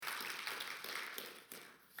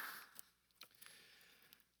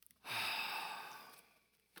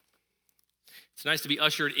It's nice to be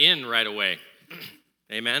ushered in right away.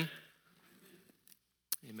 Amen?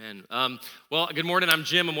 Amen. Well, good morning. I'm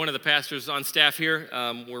Jim. I'm one of the pastors on staff here.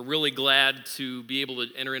 We're really glad to be able to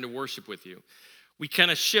enter into worship with you. We kind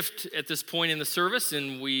of shift at this point in the service,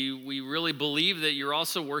 and we really believe that you're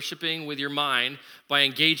also worshiping with your mind by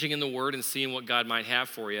engaging in the Word and seeing what God might have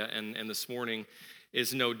for you, and this morning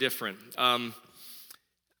is no different.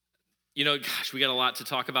 We got a lot to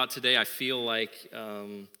talk about today. I feel like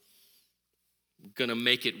gonna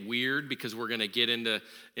make it weird because we're gonna get into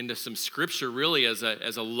some scripture really as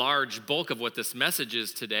a large bulk of what this message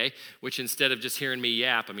is today, which instead of just hearing me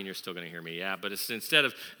yap, I mean, you're still gonna hear me yap, but it's instead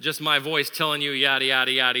of just my voice telling you yada,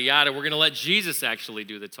 yada, yada, yada, we're gonna let Jesus actually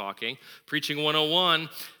do the talking. Preaching 101,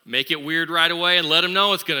 make it weird right away and let him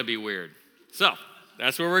know it's gonna be weird. So,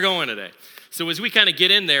 that's where we're going today. So as we kind of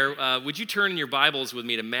get in there, would you turn in your Bibles with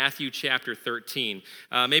me to Matthew chapter 13?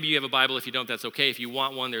 Maybe you have a Bible. If you don't, that's okay. If you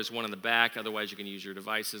want one, there's one in the back. Otherwise, you can use your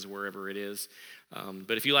devices wherever it is.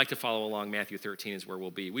 But if you like to follow along, Matthew 13 is where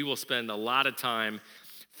we'll be. We will spend a lot of time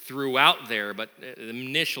throughout there, but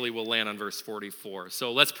initially we'll land on verse 44.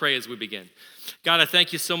 So let's pray as we begin. God, I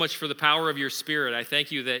thank you so much for the power of your Spirit. I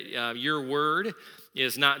thank you that your word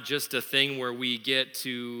is not just a thing where we get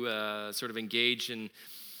to sort of engage and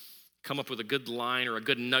come up with a good line or a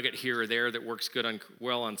good nugget here or there that works good on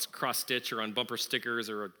cross stitch or on bumper stickers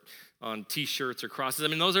or on t-shirts or crosses. I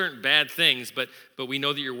mean, those aren't bad things, but we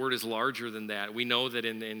know that your word is larger than that. We know that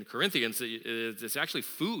in Corinthians, it's actually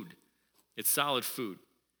food. It's solid food.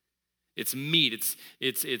 It's meat.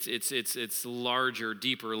 It's larger,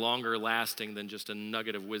 deeper, longer lasting than just a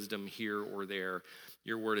nugget of wisdom here or there.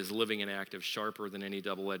 Your word is living and active, sharper than any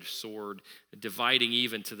double-edged sword, dividing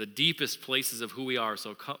even to the deepest places of who we are.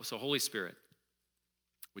 So Holy Spirit,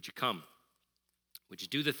 would you come? Would you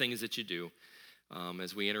do the things that you do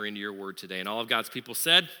as we enter into your word today? And all of God's people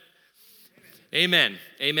said, Amen.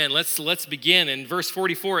 Amen. Let's begin. In verse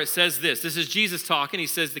 44, it says this. This is Jesus talking. He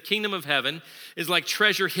says, the kingdom of heaven is like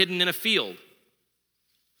treasure hidden in a field.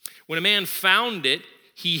 When a man found it,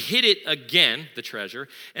 he hid it again, the treasure,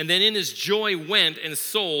 and then in his joy went and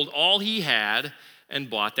sold all he had and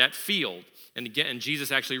bought that field. And again,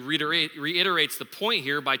 Jesus actually reiterates the point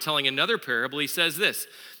here by telling another parable. He says this,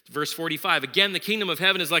 verse 45, again, the kingdom of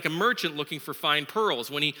heaven is like a merchant looking for fine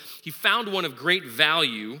pearls. When he found one of great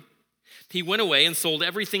value, he went away and sold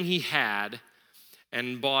everything he had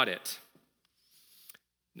and bought it.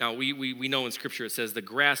 Now, we know in Scripture it says the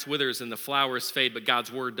grass withers and the flowers fade, but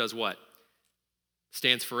God's word does what?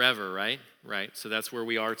 Stands forever, right? Right. So that's where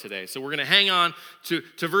we are today. So we're going to hang on to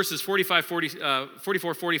verses 44,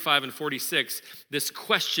 45, and 46, this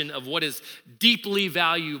question of what is deeply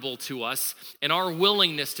valuable to us and our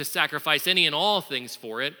willingness to sacrifice any and all things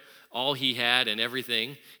for it, all he had and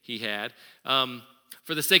everything he had,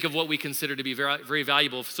 for the sake of what we consider to be very, very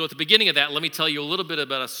valuable. So at the beginning of that, let me tell you a little bit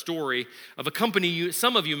about a story of a company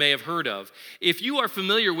some of you may have heard of. If you are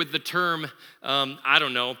familiar with the term,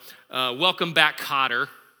 Welcome Back Kotter,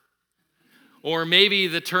 or maybe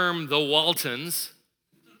the term the Waltons,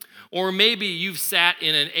 or maybe you've sat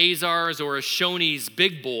in an Azars or a Shoney's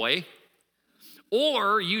Big Boy,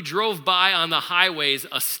 or you drove by on the highways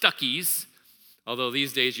a Stuckey's, although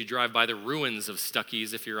these days you drive by the ruins of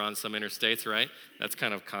Stuckey's if you're on some interstates, right? That's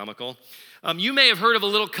kind of comical. You may have heard of a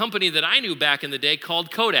little company that I knew back in the day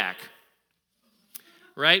called Kodak,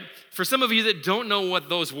 right? For some of you that don't know what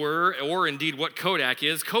those were, or indeed what Kodak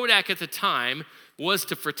is, Kodak at the time was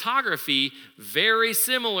to photography very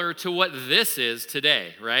similar to what this is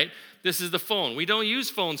today, right? This is the phone. We don't use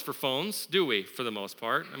phones for phones, do we, for the most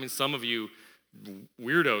part? I mean, some of you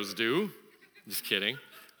weirdos do. Just kidding.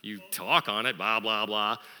 You talk on it, blah, blah,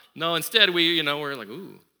 blah. No, instead we're like,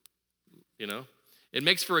 ooh, It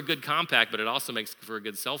makes for a good compact, but it also makes for a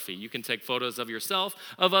good selfie. You can take photos of yourself,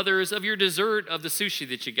 of others, of your dessert, of the sushi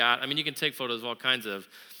that you got. I mean, you can take photos of all kinds of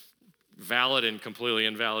valid and completely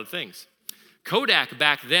invalid things. Kodak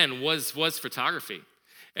back then was photography.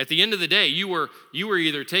 At the end of the day, you were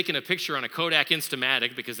either taking a picture on a Kodak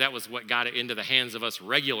Instamatic because that was what got it into the hands of us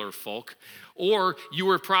regular folk, or you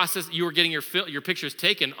were getting your pictures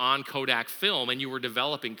taken on Kodak film, and you were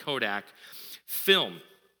developing Kodak film.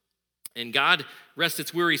 And God rest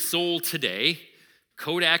its weary soul today.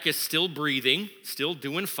 Kodak is still breathing, still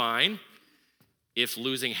doing fine. If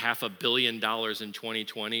losing $500 million in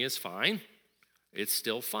 2020 is fine, it's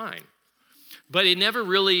still fine. But it never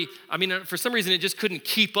really, for some reason, it just couldn't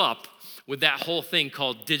keep up with that whole thing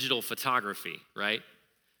called digital photography, right?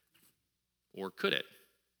 Or could it?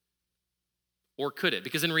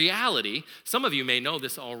 Because in reality, some of you may know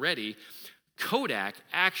this already, Kodak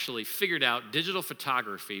actually figured out digital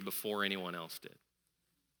photography before anyone else did.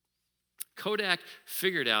 Kodak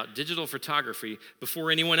figured out digital photography before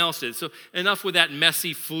anyone else did. So enough with that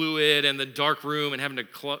messy fluid and the dark room and having to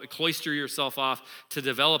cloister yourself off to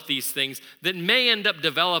develop these things that may end up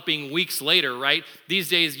developing weeks later, right? These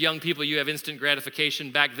days, young people, you have instant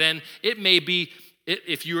gratification. Back then, it may be,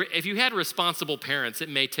 if you had responsible parents, it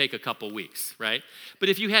may take a couple weeks, right? But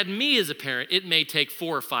if you had me as a parent, it may take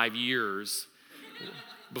 4 or 5 years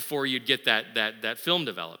before you'd get that film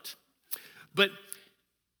developed. But,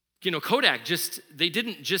 Kodak they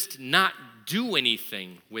didn't just not do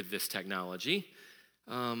anything with this technology.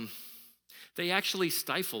 They actually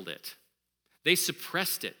stifled it. They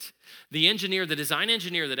suppressed it. The design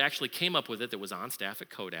engineer that actually came up with it, that was on staff at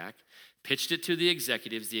Kodak, pitched it to the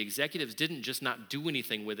executives. The executives didn't just not do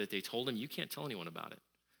anything with it. They told him, you can't tell anyone about it.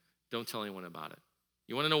 Don't tell anyone about it.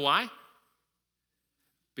 You want to know why?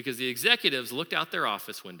 Because the executives looked out their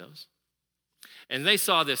office windows and they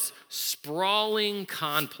saw this sprawling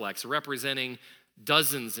complex representing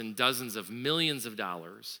dozens and dozens of millions of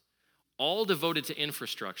dollars, all devoted to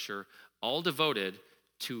infrastructure, all devoted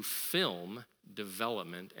to film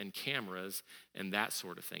development and cameras and that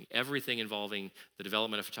sort of thing. Everything involving the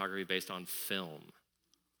development of photography based on film.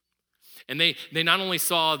 And they not only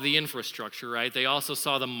saw the infrastructure, right? They also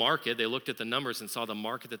saw the market. They looked at the numbers and saw the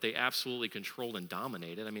market that they absolutely controlled and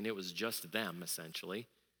dominated. I mean, it was just them, essentially.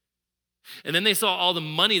 And then they saw all the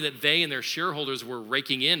money that they and their shareholders were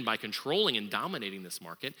raking in by controlling and dominating this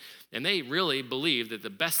market. And they really believed that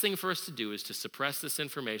the best thing for us to do is to suppress this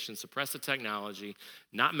information, suppress the technology,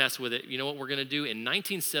 not mess with it. You know what we're going to do? In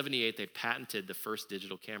 1978, they patented the first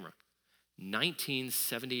digital camera.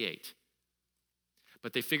 1978.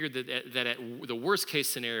 But they figured that at the worst case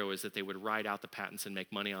scenario is that they would ride out the patents and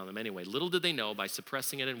make money on them anyway. Little did they know, by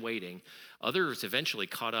suppressing it and waiting, others eventually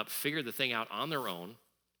caught up, figured the thing out on their own,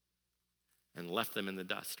 and left them in the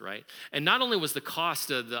dust, right? And not only was the cost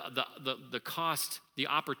of the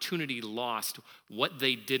opportunity lost, what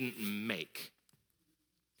they didn't make,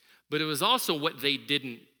 but it was also what they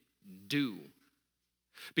didn't do.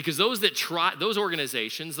 Because those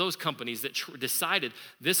organizations, those companies that decided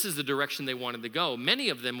this is the direction they wanted to go, many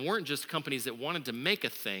of them weren't just companies that wanted to make a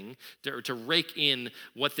thing to rake in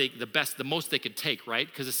the most they could take, right?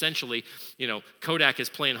 Because essentially, Kodak is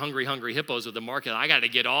playing hungry hippos with the market. I got to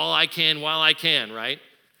get all I can while I can, right?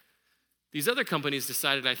 These other companies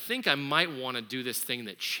decided, I think I might want to do this thing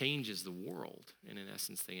that changes the world. And in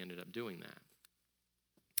essence, they ended up doing that.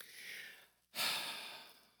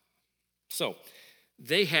 So,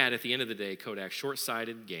 they had, at the end of the day, Kodak,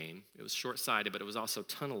 short-sighted gain. It was short-sighted, but it was also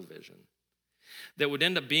tunnel vision. That would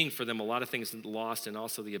end up being for them a lot of things lost, and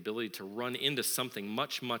also the ability to run into something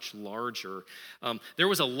much, much larger. There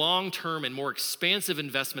was a long-term and more expansive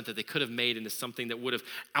investment that they could have made into something that would have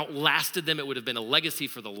outlasted them. It would have been a legacy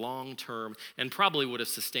for the long term, and probably would have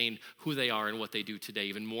sustained who they are and what they do today,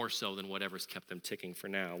 even more so than whatever's kept them ticking for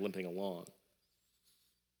now, limping along.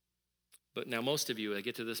 But now most of you, I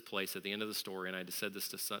get to this place at the end of the story, and I just said this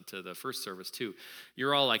to the first service too.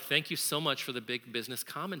 You're all like, thank you so much for the big business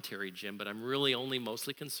commentary, Jim, but I'm really only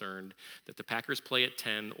mostly concerned that the Packers play at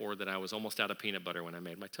 10 or that I was almost out of peanut butter when I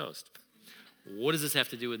made my toast. What does this have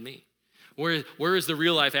to do with me? Where is the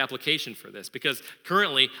real life application for this? Because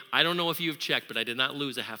currently, I don't know if you've checked, but I did not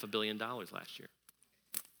lose $500 million last year.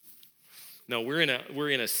 No, we're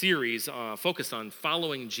in a series focused on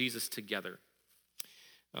following Jesus together.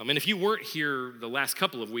 And if you weren't here the last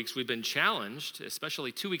couple of weeks, we've been challenged,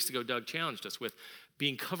 especially 2 weeks ago, Doug challenged us with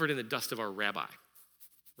being covered in the dust of our rabbi,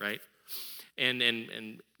 right?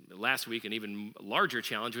 And last week, an even larger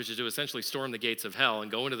challenge, which is to essentially storm the gates of hell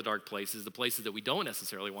and go into the dark places, the places that we don't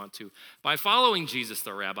necessarily want to, by following Jesus,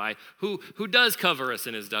 the rabbi, who does cover us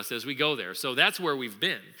in his dust as we go there. So that's where we've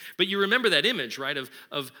been. But you remember that image, right,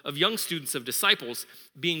 of young students, of disciples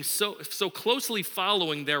being so closely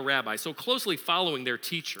following their rabbi, so closely following their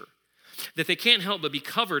teacher, that they can't help but be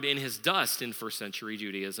covered in his dust in first century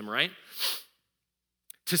Judaism, right?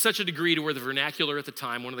 To such a degree to where the vernacular at the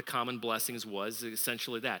time, one of the common blessings was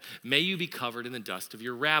essentially that. May you be covered in the dust of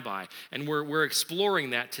your rabbi. And we're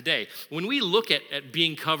exploring that today. When we look at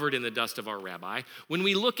being covered in the dust of our rabbi, when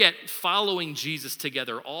we look at following Jesus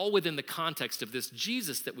together, all within the context of this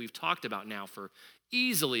Jesus that we've talked about now for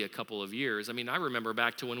easily a couple of years. I mean, I remember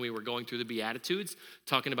back to when we were going through the Beatitudes,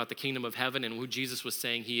 talking about the kingdom of heaven and who Jesus was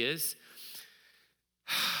saying he is.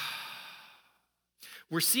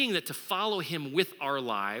 We're seeing that to follow him with our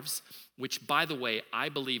lives, which, by the way, I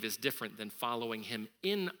believe is different than following him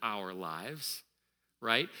in our lives,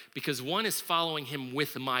 right? Because one is following him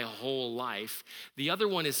with my whole life. The other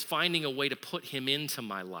one is finding a way to put him into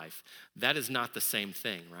my life. That is not the same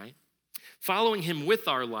thing, right? Following him with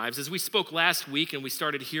our lives, as we spoke last week and we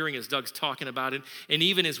started hearing as Doug's talking about it, and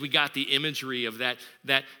even as we got the imagery of that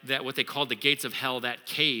what they called the gates of hell, that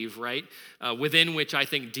cave, right, within which I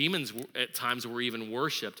think demons at times were even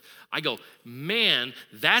worshipped, I go, man,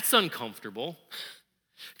 that's uncomfortable.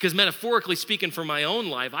 Because metaphorically speaking for my own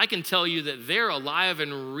life, I can tell you that they're alive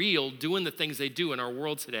and real doing the things they do in our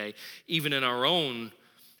world today, even in our own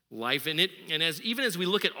life. And even as we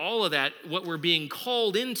look at all of that, what we're being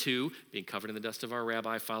called into, being covered in the dust of our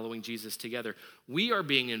rabbi, following Jesus together, we are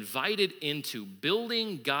being invited into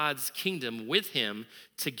building God's kingdom with him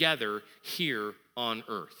together here on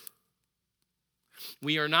earth.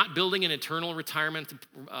 We are not building an eternal retirement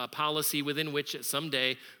policy within which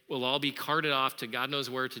someday we'll all be carted off to God knows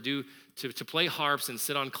where to play harps and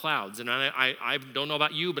sit on clouds. And I don't know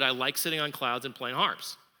about you, but I like sitting on clouds and playing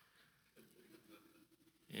harps.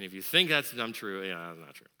 And if you think that's not true, yeah, that's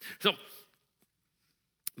not true.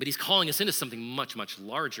 But he's calling us into something much, much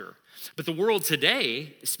larger. But the world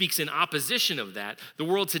today speaks in opposition of that. The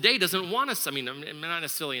world today doesn't want us, not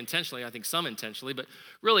necessarily intentionally, I think some intentionally, but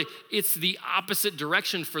really it's the opposite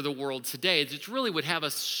direction for the world today. It really would have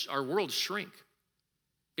our world shrink.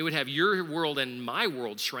 It would have your world and my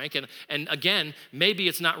world shrink. And again, maybe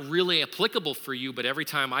it's not really applicable for you, but every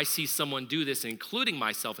time I see someone do this, including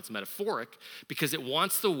myself, it's metaphoric because it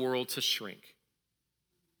wants the world to shrink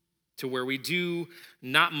to where we do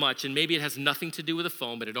not much. And maybe it has nothing to do with a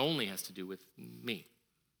phone, but it only has to do with me,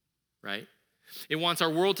 right? It wants our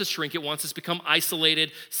world to shrink. It wants us to become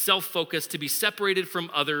isolated, self-focused, to be separated from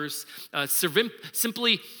others,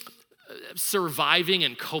 simply surviving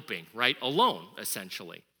and coping, right? Alone,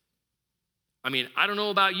 essentially. I don't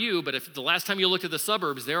know about you, but if the last time you looked at the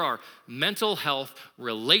suburbs, there are mental health,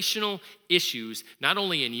 relational issues, not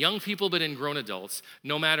only in young people, but in grown adults.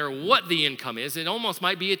 No matter what the income is, it almost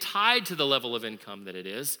might be tied to the level of income that it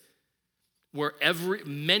is, where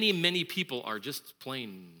many people are just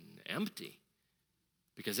plain empty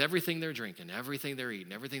because everything they're drinking, everything they're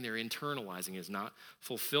eating, everything they're internalizing is not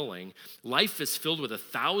fulfilling. Life is filled with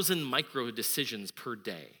 1,000 micro decisions per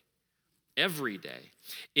day. Every day.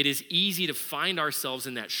 It is easy to find ourselves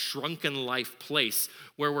in that shrunken life place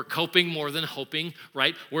where we're coping more than hoping,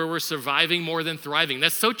 right? Where we're surviving more than thriving.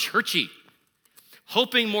 That's so churchy.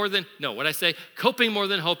 Coping more than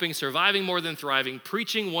hoping, surviving more than thriving,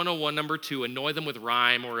 preaching 101, number 2, annoy them with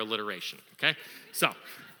rhyme or alliteration, okay? So,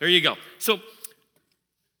 there you go. So,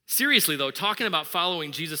 seriously though, talking about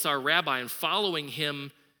following Jesus, our rabbi, and following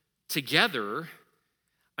him together,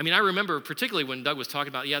 I remember particularly when Doug was talking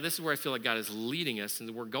about, this is where I feel like God is leading us and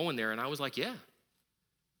we're going there. And I was like, yeah.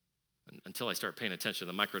 Until I start paying attention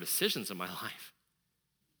to the micro decisions of my life.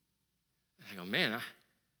 I go, man,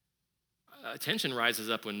 tension rises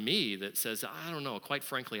up in me that says, I don't know, quite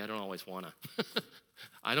frankly, I don't always want to.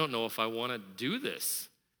 I don't know if I want to do this.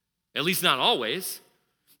 At least not always.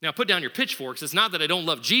 Now put down your pitchforks. It's not that I don't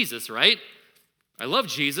love Jesus, right? I love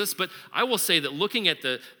Jesus, but I will say that looking at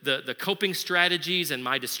the coping strategies and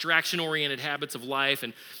my distraction-oriented habits of life,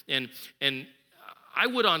 and I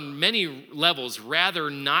would on many levels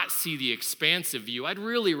rather not see the expansive view. I'd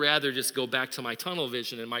really rather just go back to my tunnel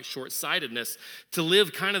vision and my short-sightedness to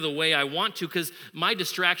live kind of the way I want to, because my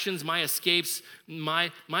distractions, my escapes,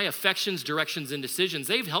 my affections, directions, and decisions,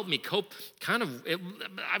 they've helped me cope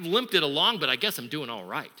I've limped it along, but I guess I'm doing all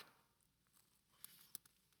right.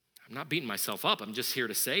 I'm not beating myself up. I'm just here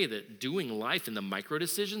to say that doing life in the micro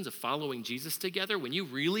decisions of following Jesus together, when you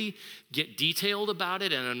really get detailed about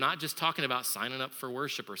it, and I'm not just talking about signing up for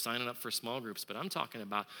worship or signing up for small groups, but I'm talking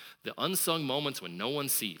about the unsung moments when no one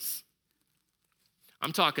sees.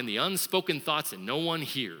 I'm talking the unspoken thoughts that no one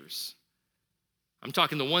hears. I'm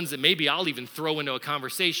talking the ones that maybe I'll even throw into a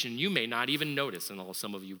conversation you may not even notice, and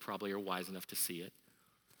some of you probably are wise enough to see it.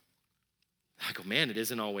 I go, man, it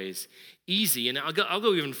isn't always easy. And I'll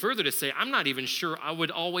go even further to say, I'm not even sure I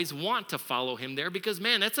would always want to follow him there because,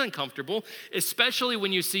 man, that's uncomfortable, especially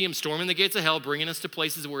when you see him storming the gates of hell, bringing us to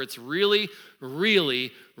places where it's really,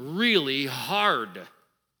 really, really hard.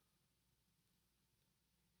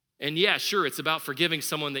 And yeah, sure, it's about forgiving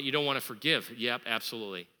someone that you don't want to forgive. Yep,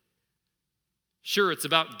 absolutely. Sure, it's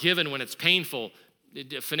about giving when it's painful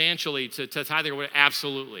financially to tithe or whatever.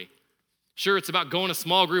 Absolutely. Sure, it's about going to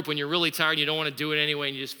small group when you're really tired and you don't want to do it anyway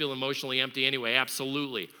and you just feel emotionally empty anyway.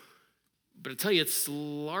 Absolutely. But I tell you, it's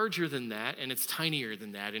larger than that and it's tinier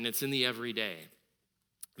than that and it's in the everyday.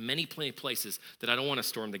 Many places that I don't want to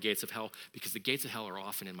storm the gates of hell because the gates of hell are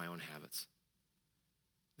often in my own habits.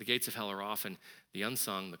 The gates of hell are often the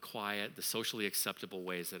unsung, the quiet, the socially acceptable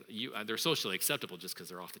ways that they're socially acceptable just because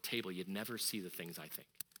they're off the table. You'd never see the things I think.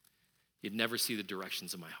 You'd never see the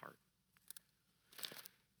directions of my heart.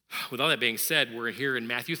 With all that being said, we're here in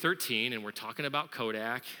Matthew 13, and we're talking about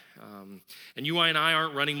Kodak. And you and I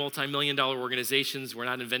aren't running multi-million-dollar organizations. We're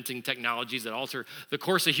not inventing technologies that alter the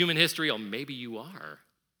course of human history. Oh, maybe you are,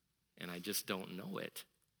 and I just don't know it.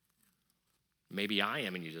 Maybe I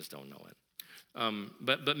am, and you just don't know it.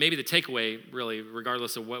 But maybe the takeaway, really,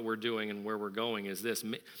 regardless of what we're doing and where we're going, is this.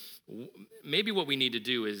 Maybe what we need to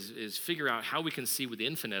do is figure out how we can see with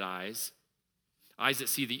infinite eyes that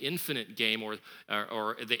see the infinite game or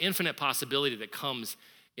the infinite possibility that comes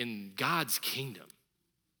in God's kingdom,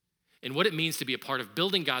 and what it means to be a part of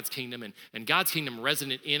building God's kingdom and God's kingdom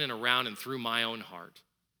resonant in and around and through my own heart,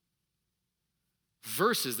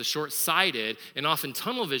 versus the short-sighted and often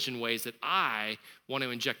tunnel vision ways that I want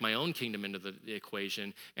to inject my own kingdom into the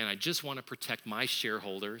equation, and I just want to protect my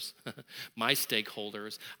shareholders, my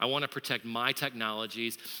stakeholders. I want to protect my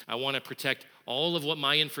technologies. I want to protect all of what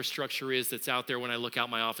my infrastructure is that's out there when I look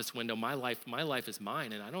out my office window. My life is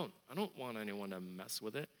mine, and I don't want anyone to mess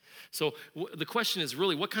with it. So the question is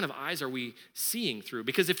really, what kind of eyes are we seeing through?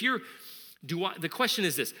 Because the question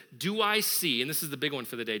is this: do I see, and this is the big one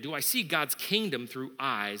for the day, do I see God's kingdom through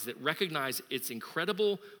eyes that recognize its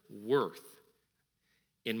incredible worth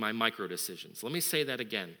in my micro decisions? Let me say that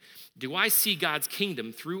again. Do I see God's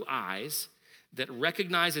kingdom through eyes that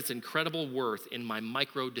recognize its incredible worth in my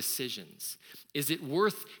micro decisions? Is it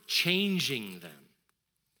worth changing them?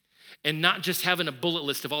 And not just having a bullet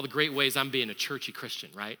list of all the great ways I'm being a churchy Christian,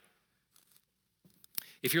 right?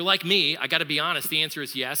 If you're like me, I gotta be honest, the answer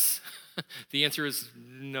is yes. The answer is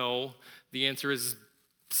no. The answer is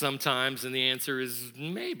sometimes, and the answer is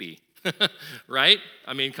maybe, right?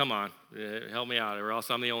 I mean, come on, help me out, or else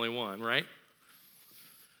I'm the only one, right?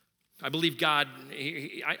 I believe God,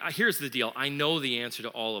 here's the deal. I know the answer to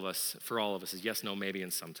all of us, for all of us, is yes, no, maybe,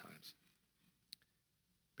 and sometimes.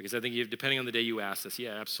 Because I think depending on the day you ask us,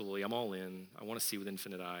 yeah, absolutely, I'm all in. I want to see with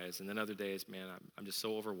infinite eyes. And then other days, man, I'm just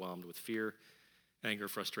so overwhelmed with fear, anger,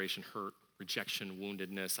 frustration, hurt, rejection,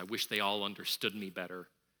 woundedness. I wish they all understood me better.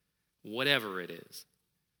 Whatever it is.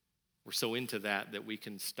 We're so into that we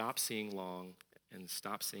can stop seeing long and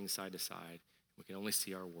stop seeing side to side. We can only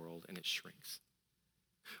see our world, and it shrinks.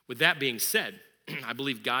 With that being said, I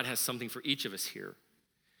believe God has something for each of us here.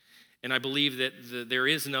 And I believe that there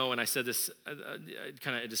is no, and I said this,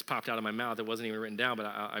 it just popped out of my mouth. It wasn't even written down, but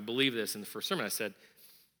I believe this. In the first sermon, I said,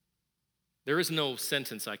 there is no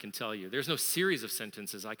sentence I can tell you. There's no series of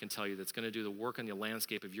sentences I can tell you that's going to do the work on the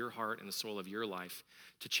landscape of your heart and the soil of your life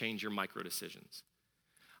to change your micro decisions.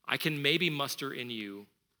 I can maybe muster in you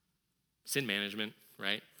sin management,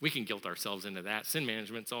 right? We can guilt ourselves into that. Sin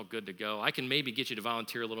management's all good to go. I can maybe get you to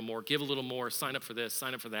volunteer a little more, give a little more, sign up for this,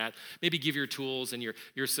 sign up for that. Maybe give your tools and your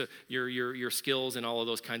skills and all of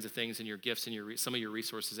those kinds of things and your gifts and some of your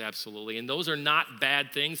resources, absolutely. And those are not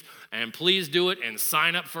bad things. And please do it and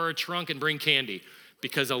sign up for a trunk and bring candy,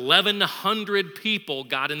 because 1,100 people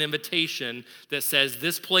got an invitation that says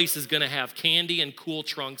this place is going to have candy and cool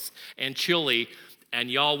trunks and chili, and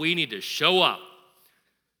y'all, we need to show up.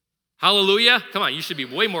 Hallelujah. Come on, you should be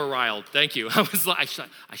way more riled. Thank you. I was like,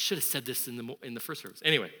 I should have said this in the first service.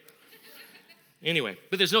 Anyway,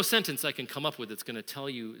 but there's no sentence I can come up with that's going to tell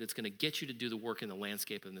you, that's going to get you to do the work in the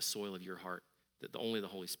landscape and the soil of your heart that only the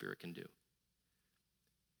Holy Spirit can do.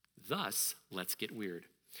 Thus, let's get weird.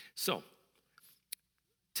 So,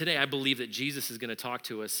 today I believe that Jesus is going to talk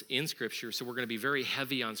to us in Scripture, so we're going to be very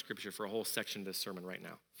heavy on Scripture for a whole section of this sermon right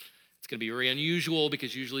now. It's going to be very unusual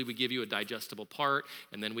because usually we give you a digestible part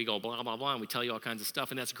and then we go blah, blah, blah, and we tell you all kinds of stuff,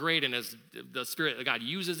 and that's great, and as the Spirit of God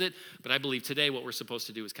uses it, but I believe today what we're supposed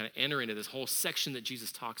to do is kind of enter into this whole section that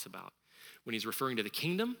Jesus talks about when he's referring to the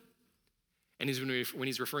kingdom, and when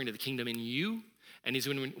he's referring to the kingdom in you, and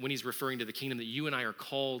when he's referring to the kingdom that you and I are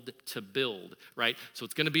called to build, right? So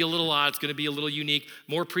it's going to be a little odd, it's going to be a little unique,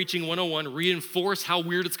 more preaching 101, reinforce how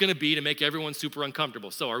weird it's going to be to make everyone super uncomfortable.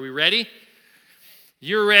 So are we ready?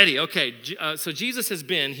 You're ready. Okay, so Jesus has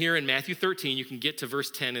been here in Matthew 13. You can get to verse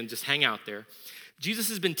 10 and just hang out there. Jesus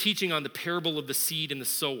has been teaching on the parable of the seed and the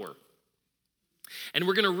sower. And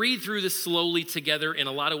we're going to read through this slowly together in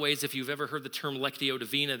a lot of ways. If you've ever heard the term Lectio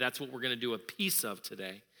Divina, that's what we're going to do a piece of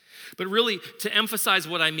today. But really, to emphasize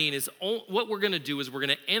what I mean is what we're going to do is we're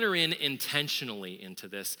going to enter in intentionally into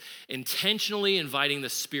this, intentionally inviting the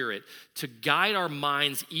Spirit to guide our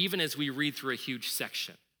minds even as we read through a huge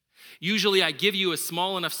section. Usually I give you a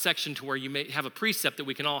small enough section to where you may have a precept that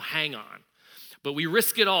we can all hang on. But we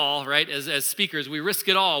risk it all, right? As speakers, we risk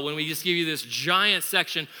it all when we just give you this giant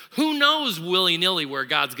section. Who knows willy-nilly where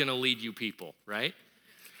God's going to lead you people, right?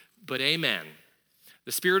 But amen.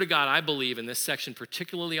 The Spirit of God, I believe, in this section,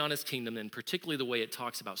 particularly on his kingdom, and particularly the way it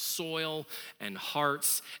talks about soil and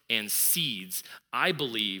hearts and seeds, I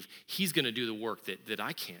believe he's going to do the work that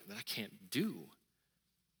I can't do.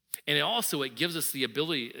 And it gives us the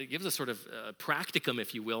ability, it gives us sort of a practicum,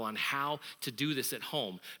 if you will, on how to do this at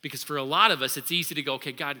home. Because for a lot of us, it's easy to go,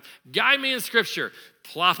 okay, God, guide me in Scripture,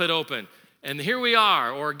 plop it open, and here we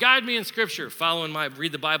are. Or guide me in Scripture,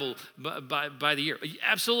 read the Bible by the year.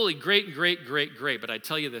 Absolutely, great. But I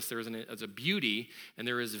tell you this, there's a beauty and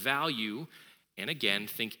there is value. And again,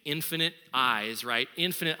 think infinite eyes, right?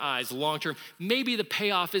 Infinite eyes, long term. Maybe the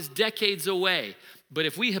payoff is decades away. But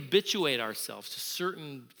if we habituate ourselves to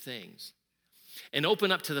certain things and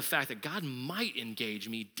open up to the fact that God might engage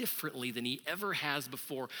me differently than he ever has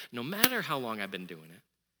before, no matter how long I've been doing it,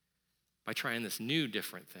 by trying this new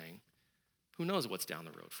different thing, who knows what's down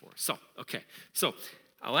the road for us. So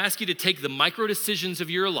I'll ask you to take the micro decisions of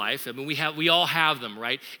your life. I mean, we all have them,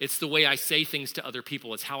 right? It's the way I say things to other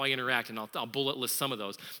people. It's how I interact, and I'll bullet list some of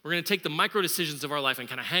those. We're going to take the micro decisions of our life and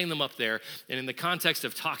kind of hang them up there, and in the context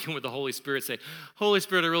of talking with the Holy Spirit, say, Holy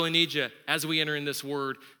Spirit, I really need you. As we enter in this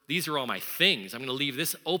word, these are all my things. I'm going to leave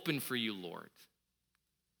this open for you, Lord.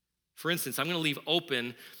 For instance, I'm going to leave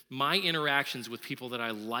open my interactions with people that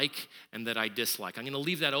I like and that I dislike. I'm going to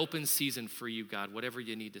leave that open season for you, God, whatever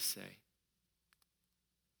you need to say.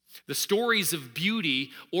 The stories of beauty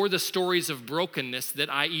or the stories of brokenness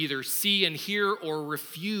that I either see and hear or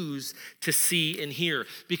refuse to see and hear.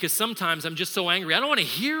 Because sometimes I'm just so angry, I don't want to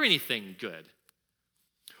hear anything good.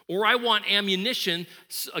 Or I want ammunition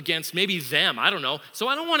against maybe them, I don't know. So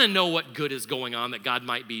I don't want to know what good is going on that God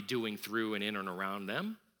might be doing through and in and around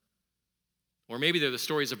them. Or maybe they're the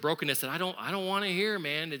stories of brokenness that I don't want to hear,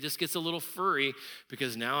 man. It just gets a little furry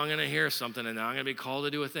because now I'm going to hear something and now I'm going to be called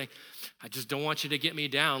to do a thing. I just don't want you to get me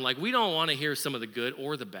down. Like, we don't want to hear some of the good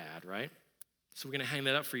or the bad, right? So we're going to hang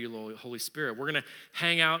that up for you, Holy Spirit. We're going to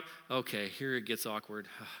hang out. Okay, here it gets awkward.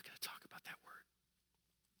 I got to talk about that word.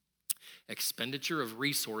 Expenditure of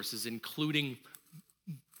resources, including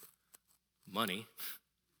money.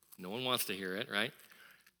 No one wants to hear it, right?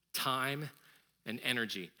 Time and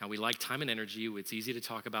energy. Now, we like time and energy. It's easy to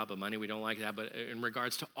talk about, but money, we don't like that. But in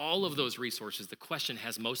regards to all of those resources, the question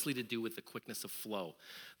has mostly to do with the quickness of flow,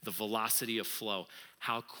 the velocity of flow.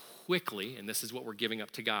 How quickly, and this is what we're giving up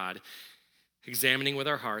to God, examining with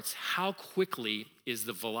our hearts, how quickly is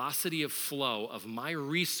the velocity of flow of my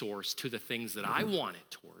resource to the things that I want it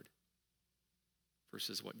toward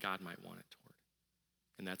versus what God might want it toward?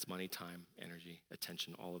 And that's money, time, energy,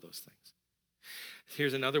 attention, all of those things.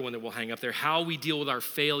 Here's another one that we'll hang up there. How we deal with our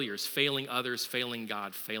failures, failing others, failing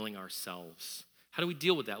God, failing ourselves. How do we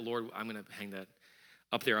deal with that? Lord, I'm going to hang that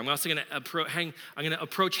up there. I'm also going to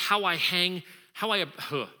approach how I hang,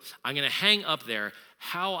 I'm going to hang up there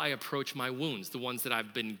how I approach my wounds, the ones that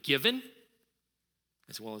I've been given,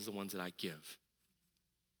 as well as the ones that I give.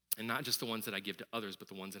 And not just the ones that I give to others, but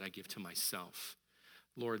the ones that I give to myself.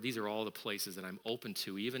 Lord, these are all the places that I'm open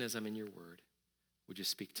to, even as I'm in your word. Would you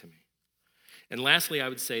speak to me? And lastly, I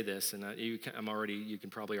would say this, and you can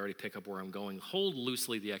probably already pick up where I'm going. Hold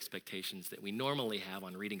loosely the expectations that we normally have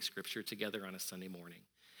on reading Scripture together on a Sunday morning.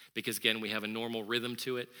 Because again, we have a normal rhythm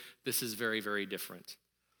to it. This is very, very different.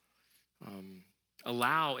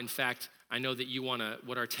 In fact, I know that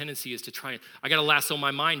what our tendency is to try, I got to lasso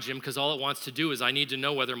my mind, Jim, because all it wants to do is I need to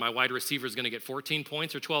know whether my wide receiver is going to get 14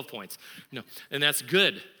 points or 12 points. And that's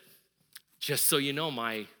good. Just so you know,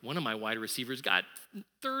 one of my wide receivers got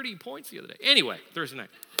 30 points the other day. Anyway, Thursday night.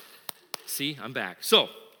 See, I'm back. So,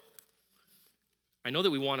 I know that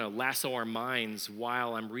we want to lasso our minds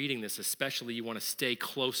while I'm reading this, especially you want to stay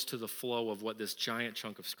close to the flow of what this giant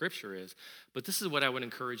chunk of Scripture is. But this is what I would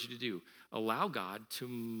encourage you to do. Allow God to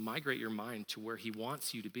migrate your mind to where he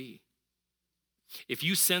wants you to be. If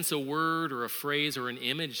you sense a word or a phrase or an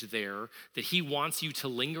image there that he wants you to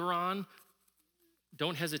linger on,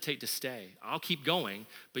 don't hesitate to stay. I'll keep going,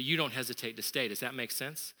 but you don't hesitate to stay. Does that make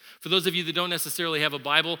sense? For those of you that don't necessarily have a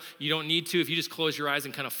Bible, you don't need to. If you just close your eyes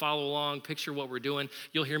and kind of follow along, picture what we're doing,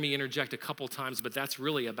 you'll hear me interject a couple times, but that's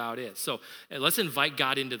really about it. So let's invite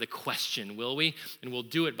God into the question, will we? And we'll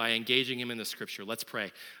do it by engaging him in the Scripture. Let's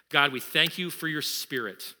pray. God, we thank you for your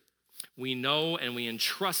Spirit. We know and we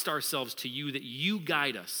entrust ourselves to you that you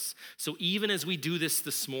guide us. So even as we do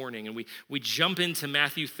this morning and we jump into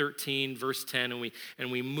Matthew 13, verse 10,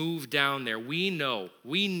 and we move down there, we know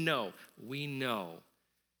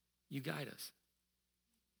you guide us.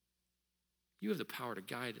 You have the power to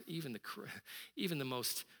guide even the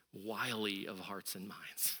most wily of hearts and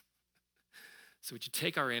minds. So would you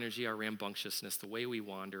take our energy, our rambunctiousness, the way we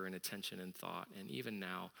wander in attention and thought, and even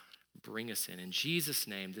now, bring us in. In Jesus'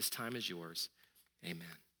 name, this time is yours. Amen.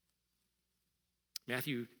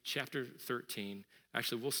 Matthew chapter 13.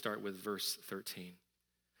 Actually, we'll start with verse 13.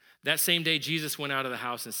 That same day, Jesus went out of the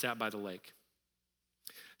house and sat by the lake.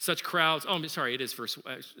 Such crowds, it's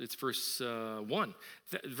verse 1.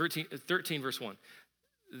 13, verse 1.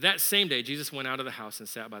 That same day, Jesus went out of the house and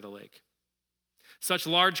sat by the lake. Such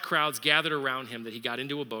large crowds gathered around him that he got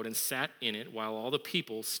into a boat and sat in it while all the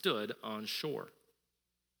people stood on shore.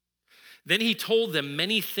 Then he told them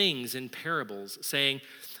many things in parables, saying,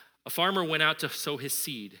 a farmer went out to sow his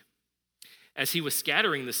seed. As he was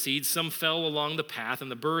scattering the seed, some fell along the path,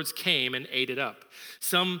 and the birds came and ate it up.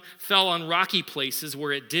 Some fell on rocky places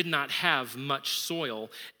where it did not have much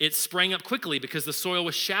soil. It sprang up quickly because the soil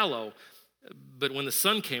was shallow. But when the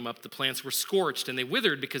sun came up, the plants were scorched, and they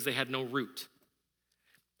withered because they had no root.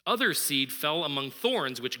 Other seed fell among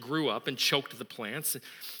thorns, which grew up and choked the plants.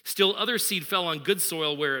 Still other seed fell on good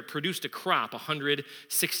soil where it produced a crop, 100,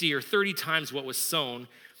 60, or 30 times what was sown.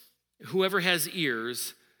 Whoever has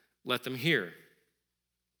ears, let them hear.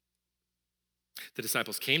 The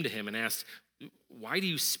disciples came to him and asked, why do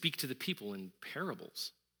you speak to the people in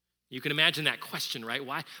parables? You can imagine that question, right?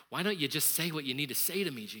 Why don't you just say what you need to say to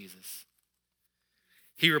me, Jesus?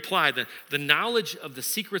 He replied, the knowledge of the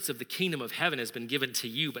secrets of the kingdom of heaven has been given to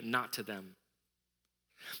you, but not to them.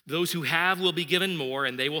 Those who have will be given more,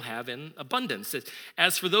 and they will have in abundance.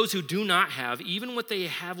 As for those who do not have, even what they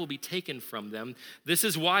have will be taken from them. This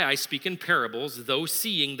is why I speak in parables. Though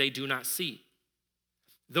seeing, they do not see.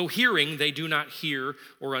 Though hearing, they do not hear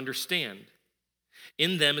or understand.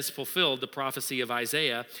 In them is fulfilled the prophecy of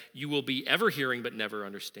Isaiah. You will be ever hearing, but never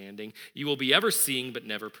understanding. You will be ever seeing, but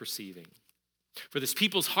never perceiving. For this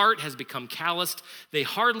people's heart has become calloused. They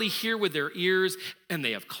hardly hear with their ears, and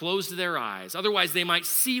they have closed their eyes. Otherwise, they might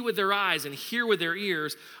see with their eyes and hear with their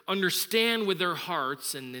ears, understand with their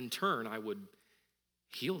hearts, and in turn, I would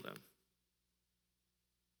heal them.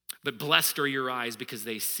 But blessed are your eyes because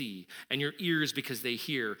they see, and your ears because they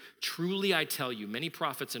hear. Truly, I tell you, many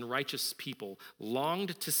prophets and righteous people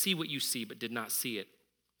longed to see what you see, but did not see it,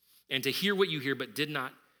 and to hear what you hear, but did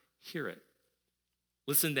not hear it.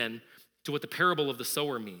 Listen then to what the parable of the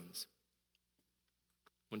sower means.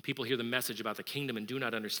 When people hear the message about the kingdom and do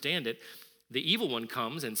not understand it, the evil one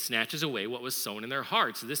comes and snatches away what was sown in their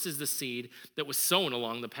hearts. This is the seed that was sown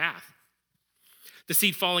along the path. The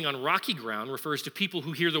seed falling on rocky ground refers to people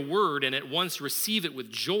who hear the word and at once receive it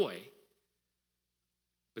with joy.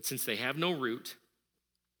 But since they have no root,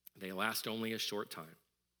 they last only a short time.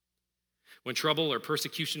 When trouble or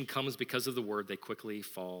persecution comes because of the word, they quickly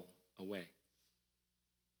fall away.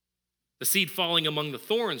 The seed falling among the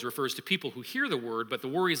thorns refers to people who hear the word, but the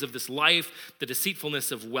worries of this life, the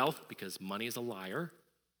deceitfulness of wealth, because money is a liar,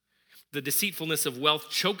 the deceitfulness of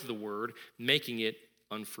wealth choke the word, making it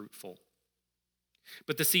unfruitful.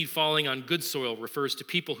 But the seed falling on good soil refers to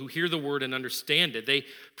people who hear the word and understand it. They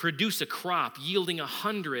produce a crop yielding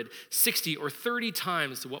 100, 60, or 30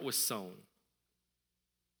 times what was sown.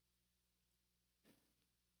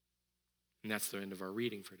 And that's the end of our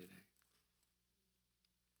reading for today.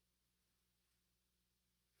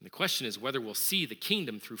 And the question is whether we'll see the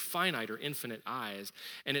kingdom through finite or infinite eyes.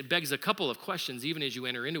 And it begs a couple of questions even as you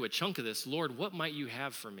enter into a chunk of this. Lord, what might you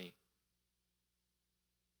have for me?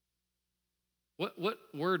 What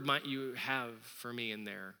word might you have for me in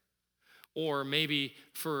there? Or maybe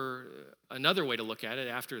for another way to look at it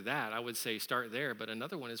after that, I would say start there. But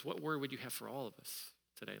another one is, what word would you have for all of us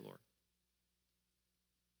today, Lord?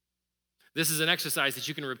 This is an exercise that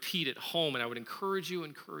you can repeat at home, and I would encourage you.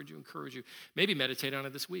 Maybe meditate on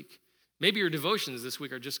it this week. Maybe your devotions this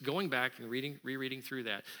week are just going back and rereading through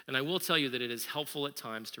that. And I will tell you that it is helpful at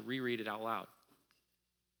times to reread it out loud.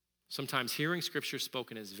 Sometimes hearing scripture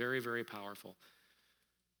spoken is very, very powerful,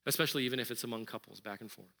 especially even if it's among couples, back and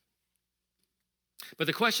forth. But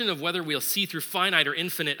the question of whether we'll see through finite or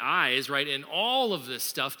infinite eyes, right, and all of this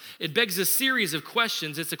stuff, it begs a series of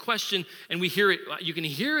questions. It's a question, and we hear it, you can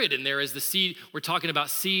hear it in there as the seed. We're talking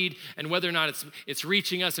about seed and whether or not it's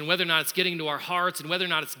reaching us and whether or not it's getting into our hearts and whether or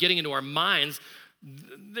not it's getting into our minds.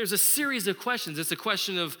 There's a series of questions. It's a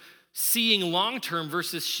question of seeing long-term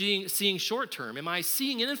versus seeing short-term. Am I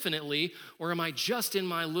seeing infinitely, or am I just in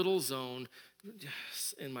my little zone,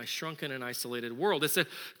 in my shrunken and isolated world? It's a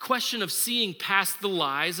question of seeing past the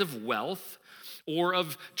lies of wealth or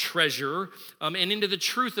of treasure and into the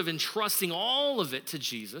truth of entrusting all of it to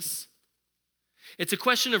Jesus. It's a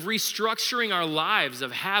question of restructuring our lives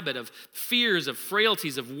of habit, of fears, of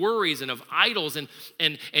frailties, of worries, and of idols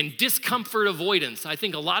and discomfort avoidance. I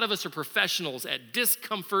think a lot of us are professionals at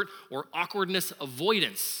discomfort or awkwardness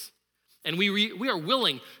avoidance. And we are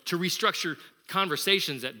willing to restructure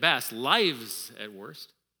conversations at best, lives at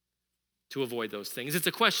worst. to avoid those things. It's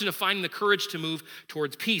a question of finding the courage to move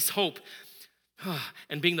towards peace, hope,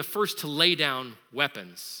 and being the first to lay down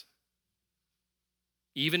weapons,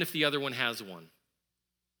 even if the other one has one.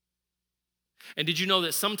 And did you know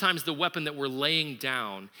that sometimes the weapon that we're laying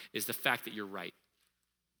down is the fact that you're right?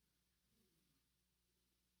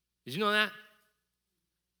 Did you know that?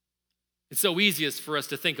 It's so easy for us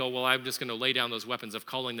to think, oh, well, I'm just going to lay down those weapons of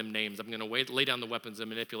calling them names. I'm going to lay down the weapons of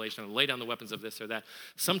manipulation. I'm going to lay down the weapons of this or that.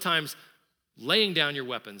 Sometimes laying down your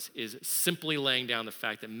weapons is simply laying down the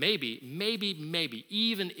fact that maybe,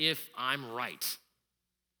 even if I'm right,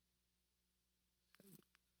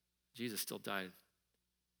 Jesus still died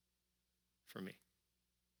for me,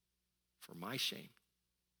 for my shame,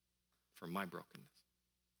 for my brokenness.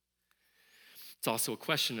 It's also a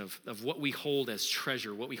question of what we hold as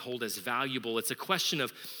treasure, what we hold as valuable. It's a question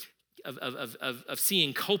of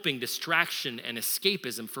seeing coping, distraction, and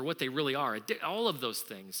escapism for what they really are. All of those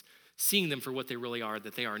things, seeing them for what they really are,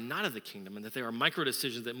 that they are not of the kingdom and that they are micro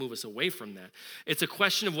decisions that move us away from that. It's a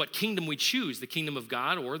question of what kingdom we choose, the kingdom of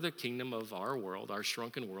God or the kingdom of our world, our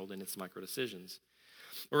shrunken world and its micro decisions.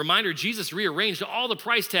 A reminder, Jesus rearranged all the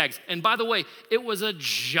price tags. And by the way, it was a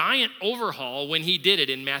giant overhaul when he did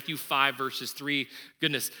it in Matthew 5, verses 3,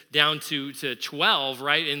 down to 12,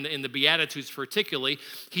 right? In the Beatitudes particularly.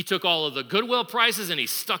 He took all of the Goodwill prices and he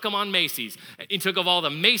stuck them on Macy's. He took of all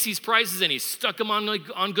the Macy's prices and he stuck them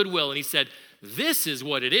on Goodwill. And he said, this is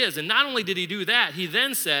what it is. And not only did he do that, he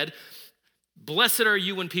then said, blessed are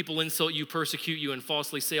you when people insult you, persecute you, and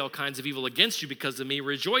falsely say all kinds of evil against you because of me.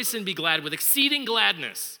 Rejoice and be glad with exceeding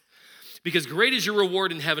gladness, because great is your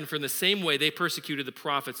reward in heaven, for in the same way they persecuted the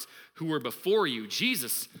prophets who were before you.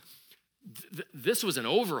 Jesus, this was an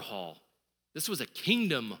overhaul. This was a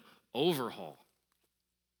kingdom overhaul.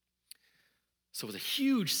 So it was a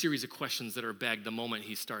huge series of questions that are begged the moment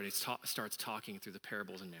he starts talking through the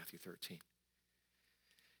parables in Matthew 13.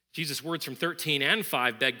 Jesus' words from 13 and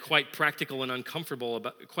 5 beg quite practical and uncomfortable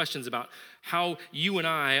questions about how you and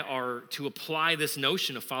I are to apply this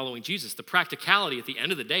notion of following Jesus. The practicality at the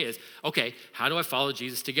end of the day is, okay, how do I follow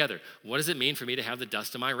Jesus together? What does it mean for me to have the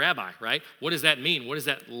dust of my rabbi, right? What does that mean? What does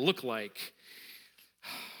that look like?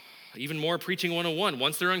 Even more preaching 101.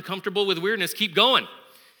 Once they're uncomfortable with weirdness, keep going.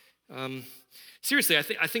 Seriously,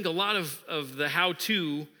 I think a lot of the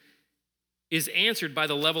how-to is answered by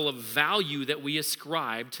the level of value that we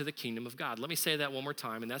ascribe to the kingdom of God. Let me say that one more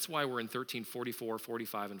time, and that's why we're in 13, 44,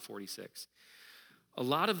 45, and 46. A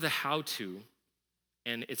lot of the how-to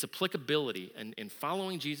and its applicability in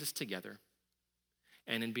following Jesus together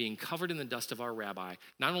and in being covered in the dust of our rabbi,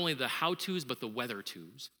 not only the how-tos, but the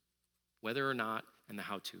whether-tos, whether or not, and the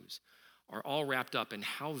how-tos, are all wrapped up in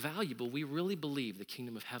how valuable we really believe the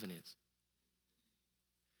kingdom of heaven is.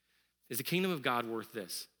 Is the kingdom of God worth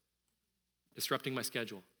this? Disrupting my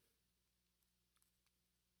schedule?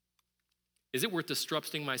 Is it worth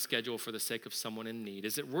disrupting my schedule for the sake of someone in need?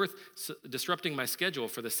 Is it worth disrupting my schedule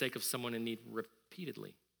for the sake of someone in need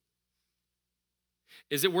repeatedly?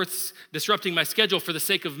 Is it worth disrupting my schedule for the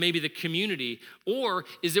sake of maybe the community? Or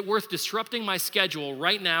is it worth disrupting my schedule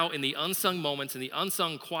right now in the unsung moments, in the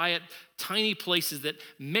unsung, quiet, tiny places that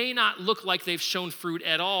may not look like they've shown fruit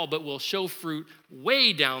at all, but will show fruit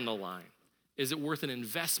way down the line? Is it worth an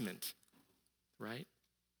investment? Right?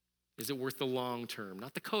 Is it worth the long term?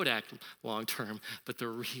 Not the Kodak long term, but the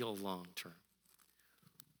real long term.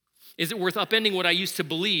 Is it worth upending what I used to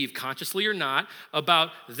believe, consciously or not, about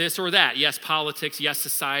this or that? Yes, politics, yes,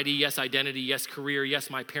 society, yes, identity, yes, career, yes,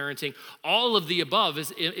 my parenting, all of the above.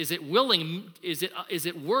 Is it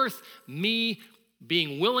worth me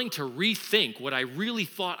being willing to rethink what I really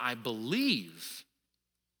thought I believed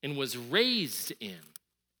and was raised in?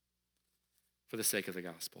 For the sake of the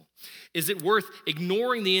gospel? Is it worth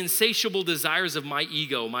ignoring the insatiable desires of my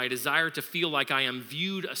ego, my desire to feel like I am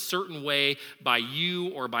viewed a certain way by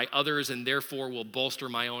you or by others and therefore will bolster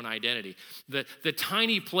my own identity? The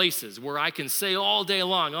tiny places where I can say all day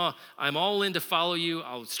long, oh, I'm all in to follow you,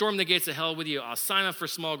 I'll storm the gates of hell with you, I'll sign up for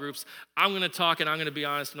small groups, I'm going to talk and I'm going to be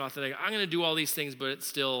honest and authentic, I'm going to do all these things, but it's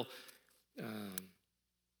still, there's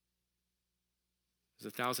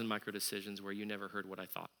 1,000 micro decisions where you never heard what I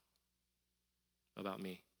thought about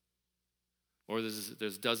me. Or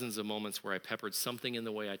there's dozens of moments where I peppered something in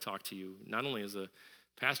the way I talk to you, not only as a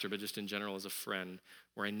pastor, but just in general as a friend,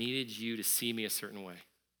 where I needed you to see me a certain way.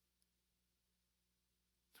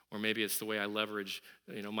 Or maybe it's the way I leverage,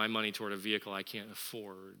 my money toward a vehicle I can't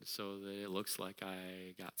afford so that it looks like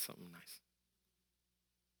I got something nice.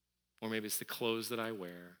 Or maybe it's the clothes that I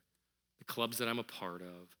wear, the clubs that I'm a part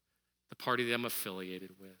of, the party that I'm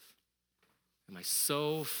affiliated with. Am I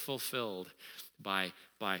so fulfilled by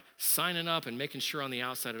signing up and making sure on the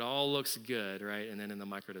outside it all looks good, right? And then in the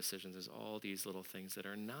micro decisions, there's all these little things that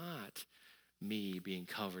are not me being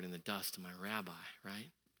covered in the dust of my rabbi, right?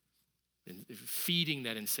 And feeding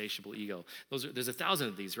that insatiable ego. There's 1,000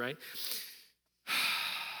 of these, right?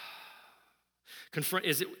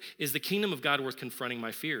 Is the kingdom of God worth confronting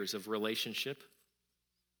my fears of relationship,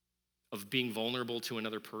 of being vulnerable to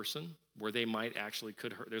another person, where they might actually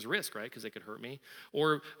could hurt? There's risk, right? Because they could hurt me.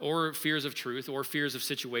 Or fears of truth, or fears of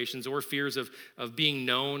situations, or fears of being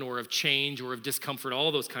known, or of change, or of discomfort,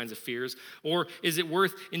 all those kinds of fears. Or is it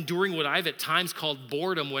worth enduring what I've at times called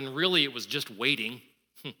boredom when really it was just waiting?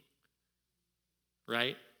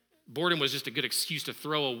 Right? Boredom was just a good excuse to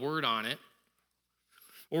throw a word on it.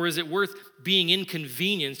 Or is it worth being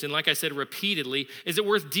inconvenienced? And like I said repeatedly, is it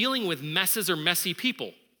worth dealing with messes or messy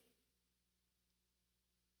people?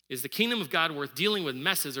 Is the kingdom of God worth dealing with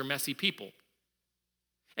messes or messy people?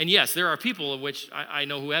 And yes, there are people of which I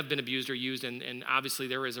know who have been abused or used, and obviously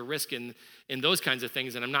there is a risk in those kinds of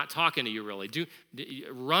things, and I'm not talking to you really.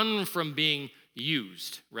 Run from being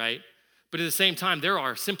used, right? But at the same time, there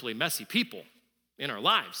are simply messy people in our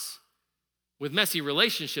lives with messy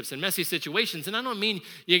relationships and messy situations. And I don't mean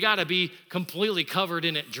you got to be completely covered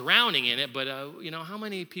in it, drowning in it, but how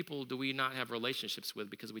many people do we not have relationships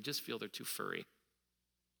with because we just feel they're too furry,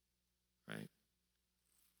 right?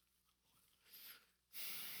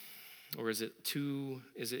 Or is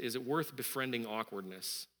it worth befriending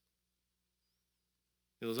awkwardness?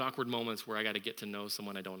 Those awkward moments where I got to get to know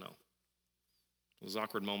someone I don't know. Those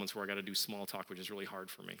awkward moments where I got to do small talk, which is really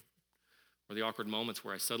hard for me. Or the awkward moments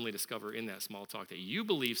where I suddenly discover in that small talk that you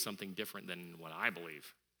believe something different than what I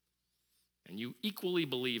believe. And you equally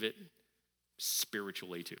believe it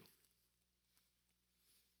spiritually too.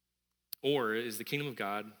 Or is the kingdom of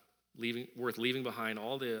God worth leaving behind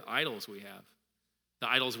all the idols we have?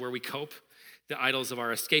 The idols where we cope, the idols of our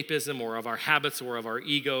escapism or of our habits or of our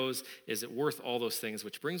egos. Is it worth all those things?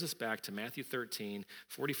 Which brings us back to Matthew 13,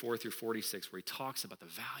 44 through 46, where he talks about the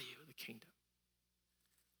value of the kingdom.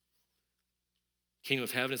 Kingdom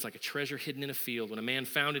of heaven is like a treasure hidden in a field. When a man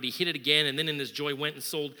found it, he hid it again, and then in his joy went and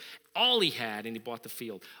sold all he had, and he bought the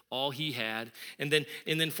field. All he had. And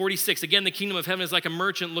then 46, again, the kingdom of heaven is like a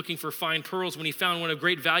merchant looking for fine pearls. When he found one of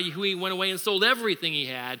great value, he went away and sold everything he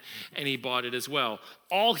had, and he bought it as well.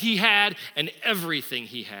 All he had and everything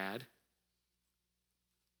he had.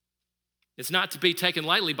 It's not to be taken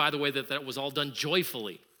lightly, by the way, that was all done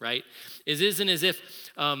joyfully, right? It isn't as if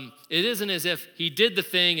he did the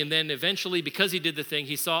thing and then eventually, because he did the thing,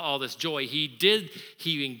 he saw all this joy.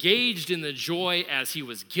 He engaged in the joy as he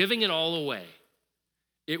was giving it all away.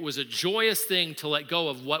 It was a joyous thing to let go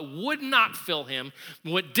of what would not fill him,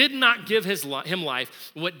 what did not give him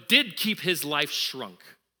life, what did keep his life shrunk.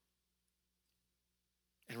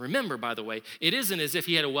 And remember, by the way, it isn't as if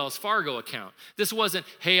he had a Wells Fargo account. This wasn't,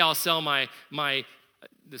 hey, I'll sell I'll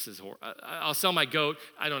sell my goat.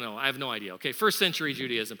 I don't know. I have no idea. Okay, first century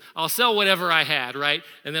Judaism. I'll sell whatever I had, right?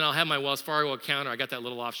 And then I'll have my Wells Fargo account, or I got that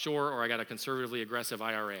little offshore, or I got a conservatively aggressive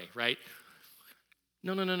IRA, right?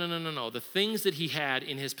 No. The things that he had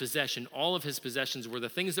in his possession, all of his possessions were the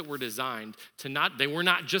things that were designed they were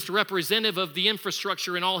not just representative of the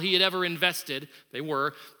infrastructure and all he had ever invested.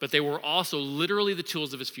 But they were also literally the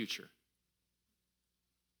tools of his future.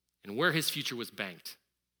 And where his future was banked.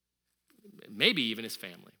 Maybe even his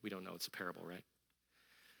family. We don't know. It's a parable, right?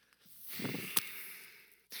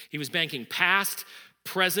 He was banking past,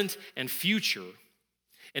 present, and future.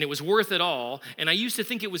 And it was worth it all. And I used to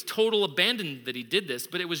think it was total abandon that he did this,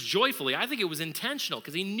 but it was joyfully. I think it was intentional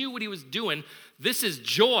because he knew what he was doing. This is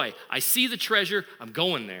joy. I see the treasure. I'm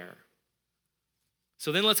going there.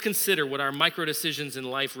 So then let's consider what our micro decisions in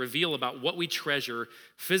life reveal about what we treasure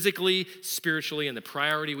physically, spiritually, and the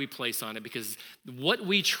priority we place on it, because what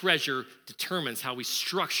we treasure determines how we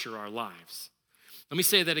structure our lives. Let me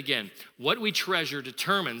say that again. What we treasure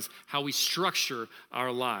determines how we structure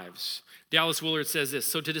our lives. Dallas Willard says this: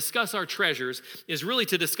 so to discuss our treasures is really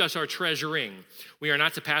to discuss our treasuring. We are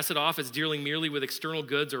not to pass it off as dealing merely with external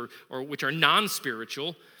goods or which are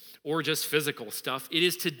non-spiritual or just physical stuff. It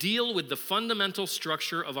is to deal with the fundamental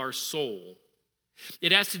structure of our soul.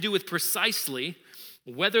 It has to do with precisely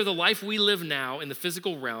whether the life we live now in the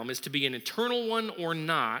physical realm is to be an eternal one or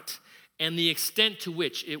not, and the extent to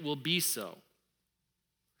which it will be so.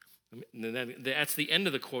 That's the end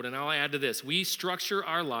of the quote, and I'll add to this. We structure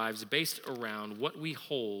our lives based around what we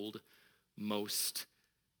hold most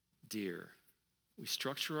dear. We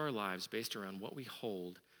structure our lives based around what we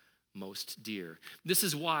hold most dear. This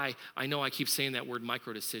is why I know I keep saying that word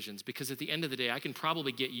micro decisions, because at the end of the day, I can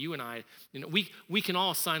probably get you and I, we can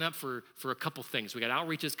all sign up for a couple things. We got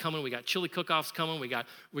outreaches coming, we got chili cook-offs coming, we got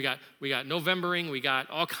Novembering, we got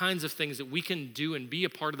all kinds of things that we can do and be a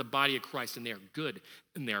part of the body of Christ, and they are good,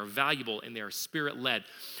 and they are valuable, and they are spirit-led.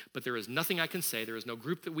 But there is nothing I can say, there is no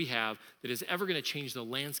group that we have that is ever going to change the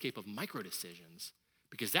landscape of micro decisions,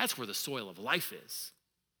 because that's where the soil of life is.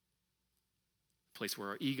 Place where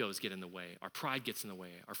our egos get in the way, our pride gets in the way,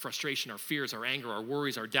 our frustration, our fears, our anger, our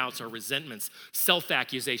worries, our doubts, our resentments,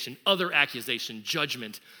 self-accusation, other accusation,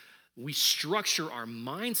 judgment. We structure our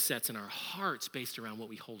mindsets and our hearts based around what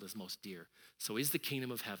we hold as most dear. So is the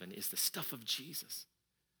kingdom of heaven, is the stuff of Jesus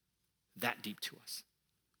that deep to us?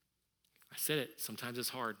 I said it, sometimes it's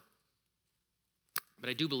hard. But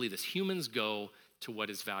I do believe this. Humans go to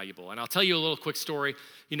what is valuable. And I'll tell you a little quick story.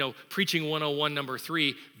 Preaching 101, number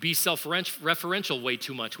 3, be self-referential way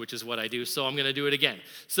too much, which is what I do, so I'm going to do it again.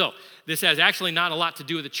 So this has actually not a lot to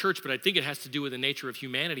do with the church, but I think it has to do with the nature of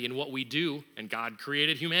humanity and what we do, and God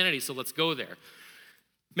created humanity, so let's go there.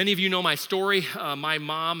 Many of you know my story. My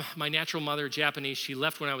mom, my natural mother, Japanese, she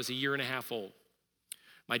left when I was a year and a half old.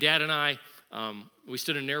 My dad and I, we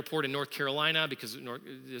stood in an airport in North Carolina because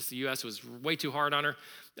the U.S. was way too hard on her.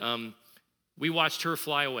 We watched her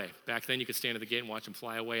fly away. Back then, you could stand at the gate and watch them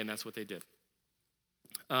fly away, and that's what they did.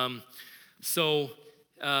 Why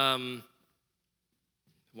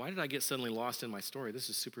did I get suddenly lost in my story? This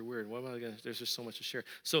is super weird. There's just so much to share.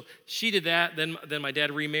 So she did that. Then my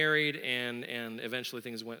dad remarried, and eventually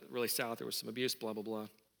things went really south. There was some abuse, blah, blah, blah.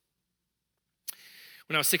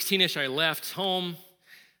 When I was 16-ish, I left home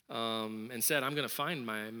and said, I'm going to find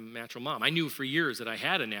my natural mom. I knew for years that I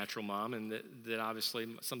had a natural mom, and that obviously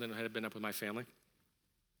something had been up with my family.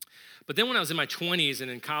 But then when I was in my 20s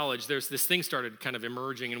and in college, there's this thing started kind of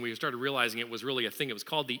emerging, and we started realizing it was really a thing. It was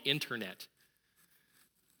called the internet.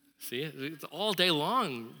 See, it's all day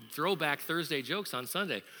long, throwback Thursday jokes on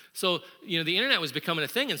Sunday. So, the internet was becoming a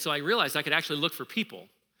thing, and so I realized I could actually look for people.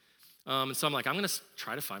 And so I'm like, I'm going to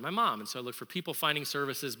try to find my mom. And so I looked for people finding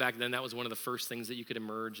services. Back then, that was one of the first things that you could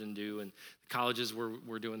emerge and do. And colleges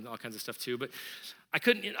were doing all kinds of stuff too. But I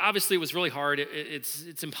couldn't, obviously it was really hard.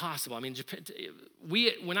 It's impossible. I mean, Japan,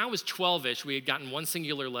 when I was 12-ish, we had gotten one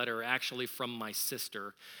singular letter actually from my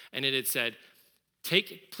sister. And it had said,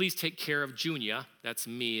 please take care of Junia. That's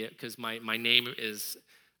me, because my name is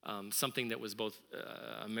something that was both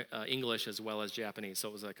English as well as Japanese. So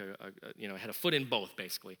it was like had a foot in both,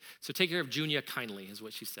 basically. So take care of Junia kindly, is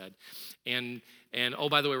what she said. And oh,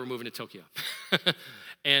 by the way, we're moving to Tokyo.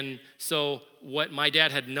 And so what my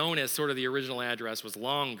dad had known as sort of the original address was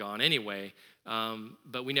long gone anyway,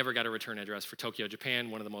 but we never got a return address for Tokyo, Japan,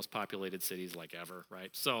 one of the most populated cities like ever, right?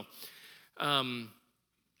 So I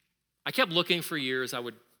kept looking for years. I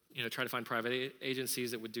would try to find private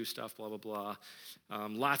agencies that would do stuff, blah, blah, blah.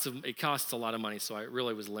 It costs a lot of money, so I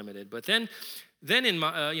really was limited. But then in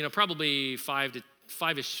my, probably 5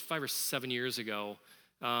 or 7 years ago,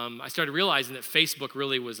 I started realizing that Facebook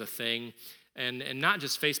really was a thing, and not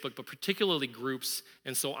just Facebook, but particularly groups.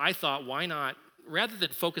 And so I thought, why not, rather than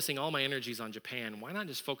focusing all my energies on Japan, why not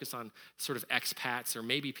just focus on sort of expats or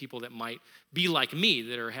maybe people that might be like me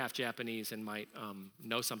that are half Japanese and might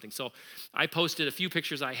know something. So I posted a few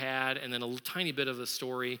pictures I had and then a tiny bit of the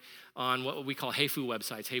story on what we call heifu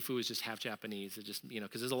websites. Heifu is just half Japanese. It just,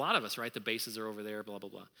 because there's a lot of us, right? The bases are over there, blah, blah,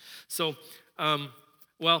 blah. So,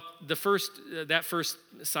 that first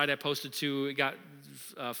site I posted to, it got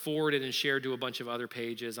forwarded and shared to a bunch of other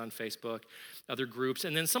pages on Facebook, other groups.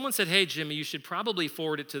 And then someone said, hey, Jimmy, you should probably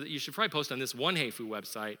you should probably post on this one heifu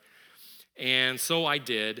website. And so I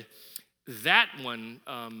did. That one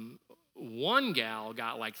gal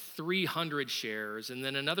got like 300 shares, and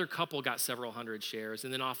then another couple got several hundred shares,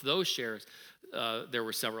 and then off those shares, there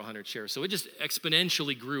were several hundred shares. So it just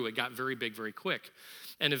exponentially grew. It got very big very quick.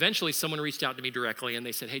 And eventually someone reached out to me directly, and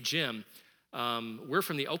they said, hey, Jim, we're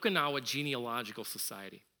from the Okinawa Genealogical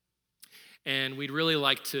Society, and we'd really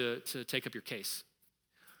like to take up your case.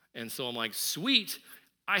 And so I'm like, sweet,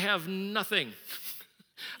 I have nothing.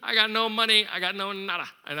 I got no money, I got no nada.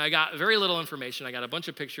 And I got very little information. I got a bunch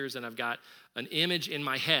of pictures, and I've got an image in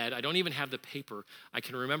my head. I don't even have the paper. I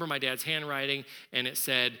can remember my dad's handwriting, and it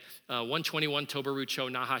said 121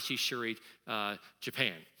 Tobarucho, Nahashi Shuri,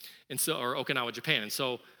 Japan, or Okinawa, Japan. And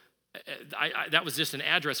so that was just an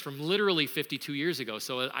address from literally 52 years ago,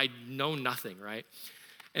 so I know nothing, right?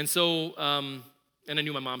 And so, and I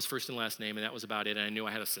knew my mom's first and last name, and that was about it, and I knew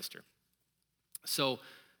I had a sister. So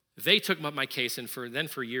They took my case, and for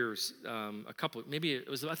years, I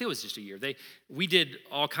think it was just a year. We did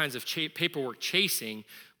all kinds of paperwork chasing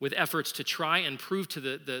with efforts to try and prove to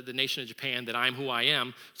the nation of Japan that I'm who I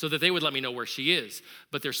am, so that they would let me know where she is.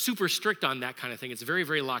 But they're super strict on that kind of thing. It's very,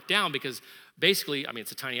 very locked down because basically,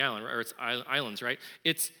 it's a tiny island, or it's islands, right?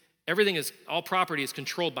 All property is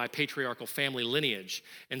controlled by patriarchal family lineage.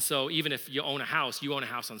 And so even if you own a house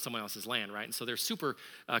on someone else's land, right? And so they're super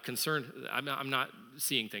concerned. I'm not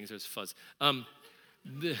seeing things, there's fuzz.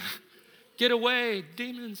 Get away,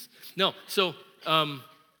 demons. No, so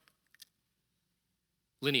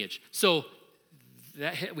lineage. So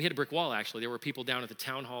we hit a brick wall, actually. There were people down at the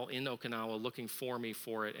town hall in Okinawa looking for me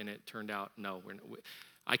for it, and it turned out, no.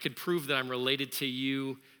 I could prove that I'm related to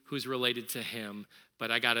you, who's related to him,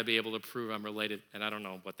 but I got to be able to prove I'm related, and I don't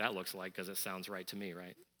know what that looks like because it sounds right to me,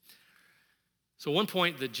 right? So at one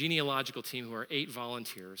point, the genealogical team, who are 8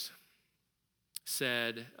 volunteers,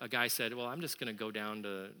 a guy said, well, I'm just going to go down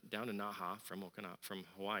to Naha from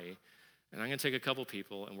Hawaii, and I'm going to take a couple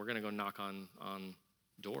people, and we're going to go knock on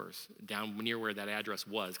doors down near where that address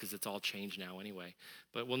was, because it's all changed now anyway.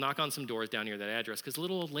 But we'll knock on some doors down near that address, because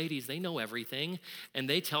little old ladies, they know everything, and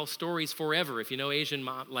they tell stories forever. If you know Asian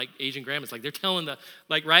mom, like Asian grandmas, like they're telling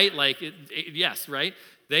yes, right?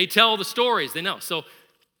 They tell the stories, they know. So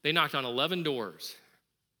they knocked on 11 doors.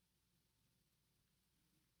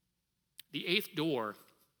 The 8th door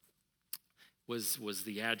was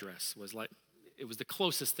the address, it was the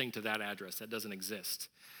closest thing to that address that doesn't exist.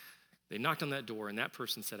 They knocked on that door, and that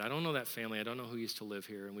person said, I don't know that family. I don't know who used to live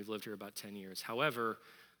here, and we've lived here about 10 years. However,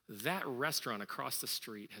 that restaurant across the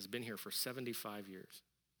street has been here for 75 years.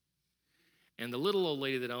 And the little old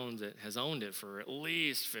lady that owns it has owned it for at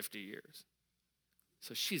least 50 years.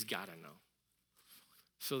 So she's got to know.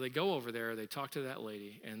 So they go over there, they talk to that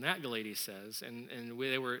lady, and that lady says,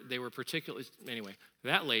 they were particularly, anyway,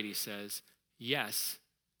 that lady says, yes,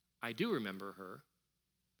 I do remember her.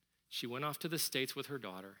 She went off to the States with her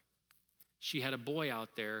daughter. She had a boy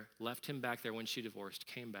out there, left him back there when she divorced,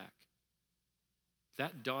 came back.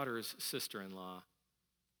 That daughter's sister-in-law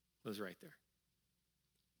was right there,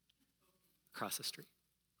 across the street.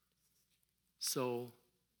 So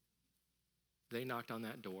they knocked on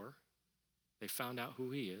that door. They found out who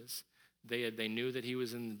he is. They knew that he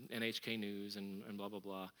was in NHK News and blah, blah,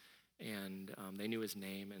 blah. And they knew his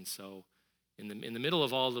name. And so in the middle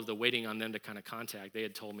of all of the waiting on them to kind of contact, they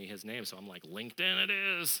had told me his name. So I'm like, LinkedIn it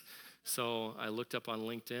is. So I looked up on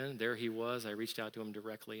LinkedIn. There he was. I reached out to him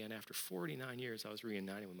directly. And after 49 years, I was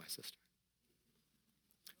reunited with my sister.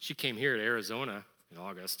 She came here to Arizona in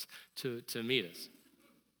August to meet us.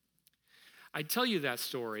 I tell you that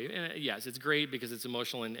story, and yes, it's great because it's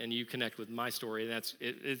emotional and you connect with my story. And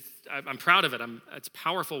I'm proud of it. It's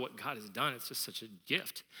powerful what God has done. It's just such a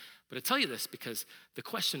gift. But I tell you this because the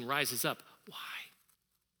question rises up, why?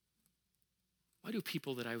 Why do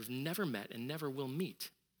people that I've never met and never will meet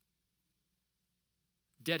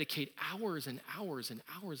dedicate hours and hours and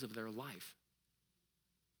hours of their life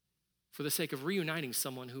for the sake of reuniting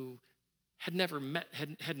someone who had never met,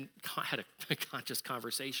 hadn't had a conscious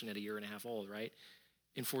conversation at a year and a half old, right?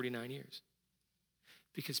 In 49 years.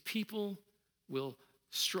 Because people will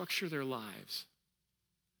structure their lives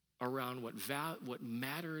around what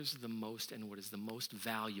matters the most and what is the most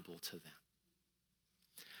valuable to them.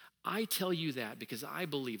 I tell you that because I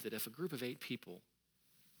believe that if a group of 8 people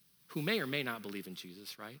who may or may not believe in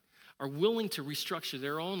Jesus, right, are willing to restructure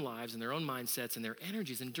their own lives and their own mindsets and their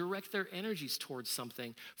energies and direct their energies towards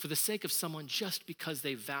something for the sake of someone just because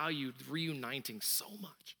they valued reuniting so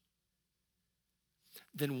much,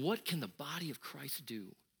 then what can the body of Christ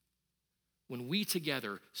do when we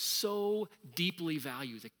together so deeply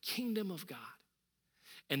value the kingdom of God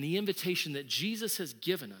and the invitation that Jesus has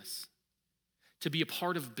given us to be a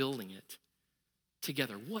part of building it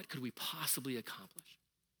together? What could we possibly accomplish?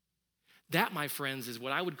 That, my friends, is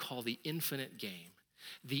what I would call the infinite game,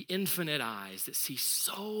 the infinite eyes that see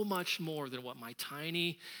so much more than what my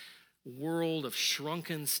tiny world of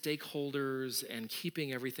shrunken stakeholders and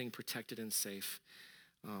keeping everything protected and safe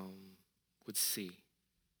would see.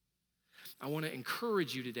 I want to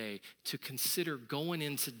encourage you today to consider going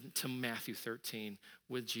into Matthew 13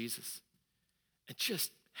 with Jesus and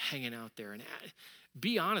just hanging out there and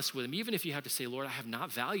be honest with him, even if you have to say, Lord, I have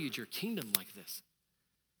not valued your kingdom like this.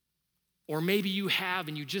 Or maybe you have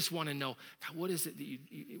and you just want to know, God, what is it that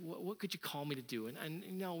what could you call me to do? And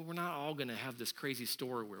you know, we're not all going to have this crazy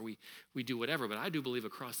story where we do whatever, but I do believe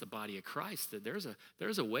across the body of Christ that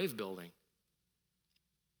there's a wave building.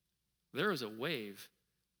 There is a wave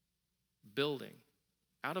building.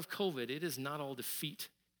 Out of COVID, it is not all defeat.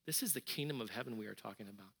 This is the kingdom of heaven we are talking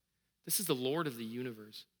about. This is the Lord of the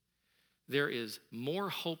universe. there is more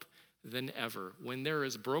hope than ever. When there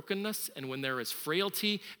is brokenness and when there is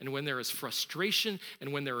frailty and when there is frustration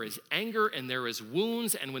and when there is anger and there is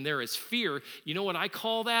wounds and when there is fear, you know what I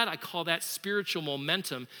call that? I call that spiritual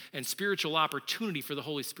momentum and spiritual opportunity for the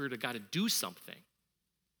Holy Spirit of God to do something.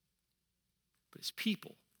 But as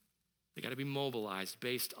people, they got to be mobilized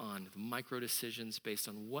based on the micro decisions, based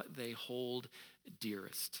on what they hold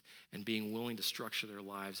dearest, and being willing to structure their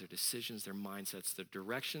lives, their decisions, their mindsets, their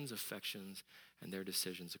directions, affections, and their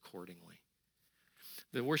decisions accordingly.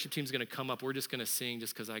 The worship team's going to come up. We're just going to sing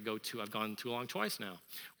just because I've gone too long twice now.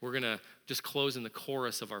 We're going to just close in the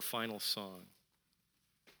chorus of our final song.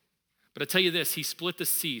 But I tell you this, he split the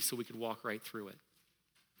sea so we could walk right through it.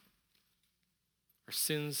 Our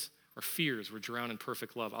sins, our fears were drowned in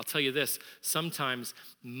perfect love. I'll tell you this, sometimes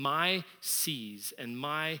my seas and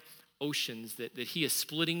my oceans that he is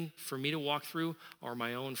splitting for me to walk through are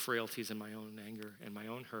my own frailties and my own anger and my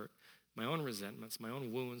own hurt, my own resentments, my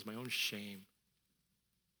own wounds, my own shame.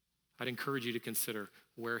 I'd encourage you to consider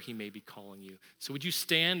where he may be calling you. So would you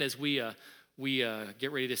stand as we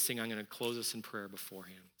get ready to sing? I'm going to close us in prayer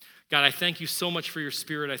beforehand. God, I thank you so much for your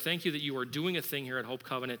Spirit. I thank you that you are doing a thing here at Hope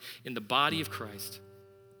Covenant in the body of Christ.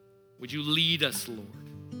 Would you lead us, Lord?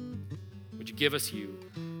 Would you give us you?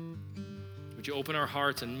 Would you open our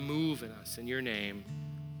hearts and move in us in your name,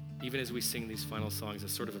 even as we sing these final songs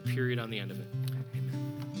as sort of a period on the end of it.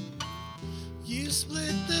 Amen. You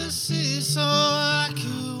split the sea so I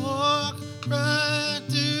could walk right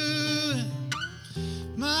through it.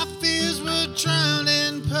 My fears were drowned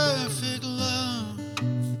in perfect love.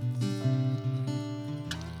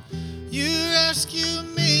 You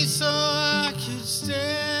rescued me so I could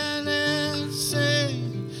stand and say,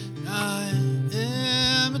 I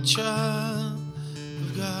am a child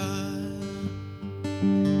of God.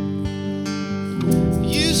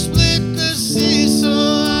 You split the sea so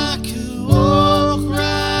I could walk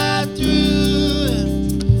right through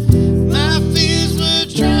it. My fears were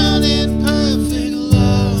drowned in perfect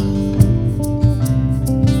love.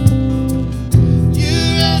 You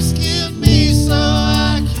rescued me so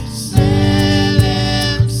I could stand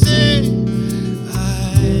and sing. I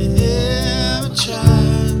am a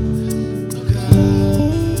child of God.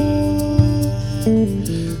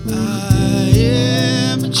 I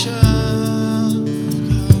am a child of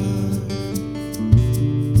God.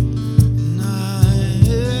 And I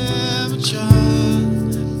am a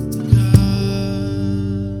child of God.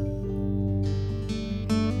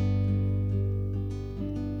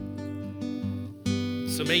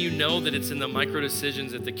 So may you know that it's in the micro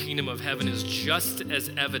decisions that the kingdom of heaven is just as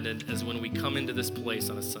evident as when we come into this place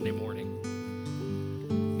on a Sunday morning.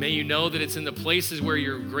 May you know that it's in the places where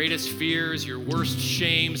your greatest fears, your worst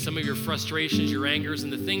shame, some of your frustrations, your angers,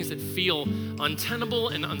 and the things that feel untenable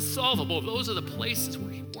and unsolvable, those are the places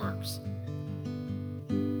where he works.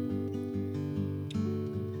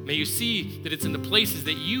 May you see that it's in the places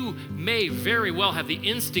that you may very well have the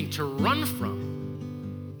instinct to run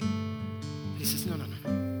from. He says, no.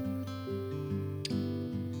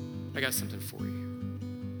 I got something for you.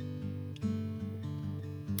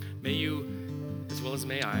 May you, as well as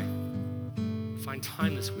may I, find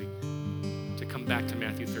time this week to come back to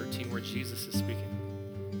Matthew 13 where Jesus is speaking.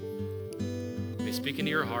 May he speak into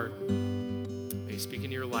your heart. May he speak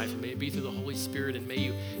into your life. And may it be through the Holy Spirit. And may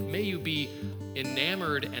you be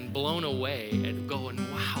enamored and blown away and going,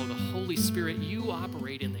 wow, the Holy Spirit, you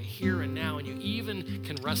operate in the here and now. And you even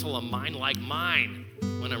can wrestle a mind like mine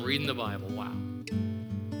when I'm reading the Bible. Wow.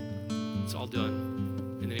 It's all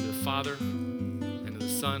done in the name of the Father and of the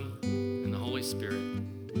Son and the Holy Spirit.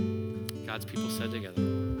 God's people said together.